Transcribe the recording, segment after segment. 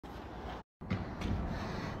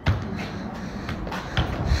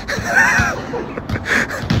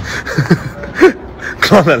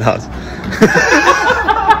Come on then, lads. Just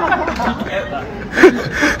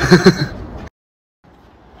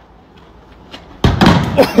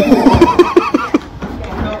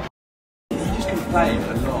gonna play it a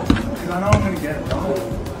lot. Because I know I'm gonna get it done.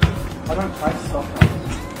 I don't play soccer.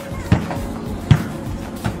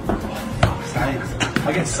 Fuck's sake. I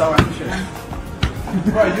get so anxious.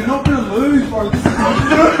 Bro, you're not gonna lose, bro. This is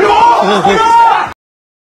not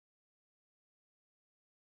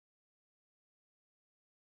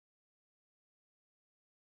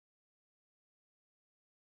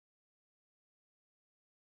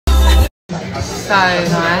So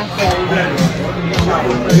nice.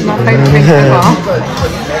 My favourite thing so far.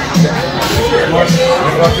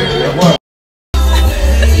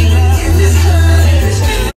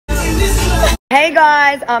 Hey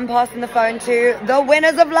guys, I'm passing the phone to the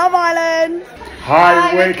winners of Love Island.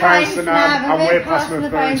 Hi, we're Clare and we're passing the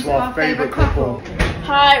phone to our favourite couple.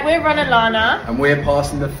 Hi, we're Ron and Lana. And we're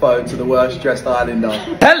passing the phone to the worst dressed islander.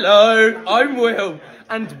 Hello, I'm Will.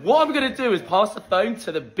 And what I'm going to do is pass the phone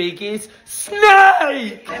to the biggest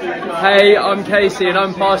snake! Hey, I'm Casey and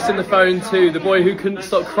I'm passing the phone to the boy who couldn't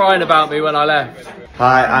stop crying about me when I left.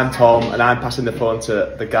 Hi, I'm Tom and I'm passing the phone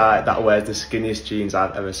to the guy that wears the skinniest jeans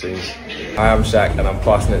I've ever seen. Hi, I'm Shaq and I'm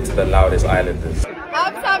passing it to the loudest islanders.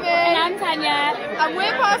 I'm Samie. And I'm Tanya. And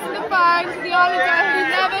we're passing the phone to the islander who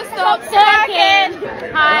never stops talking.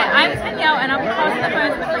 Hi, I'm Tanya and I'm passing the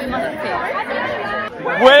phone to the Musketeers.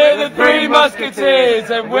 We're the Three Musketeers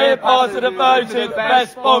and we're passing the phone to the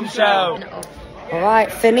best bombshell.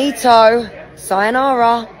 Alright, finito.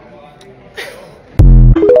 Sayonara.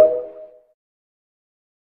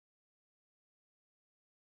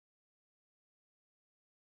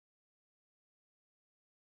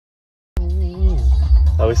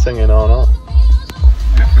 Are we singing or not?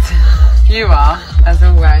 You are, as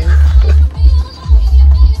always.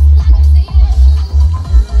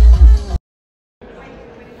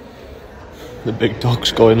 The big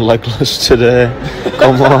dog's going legless today.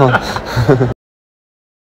 Come on.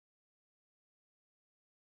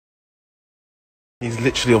 He's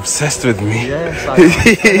literally obsessed with me.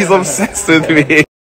 Yes, he's obsessed with me.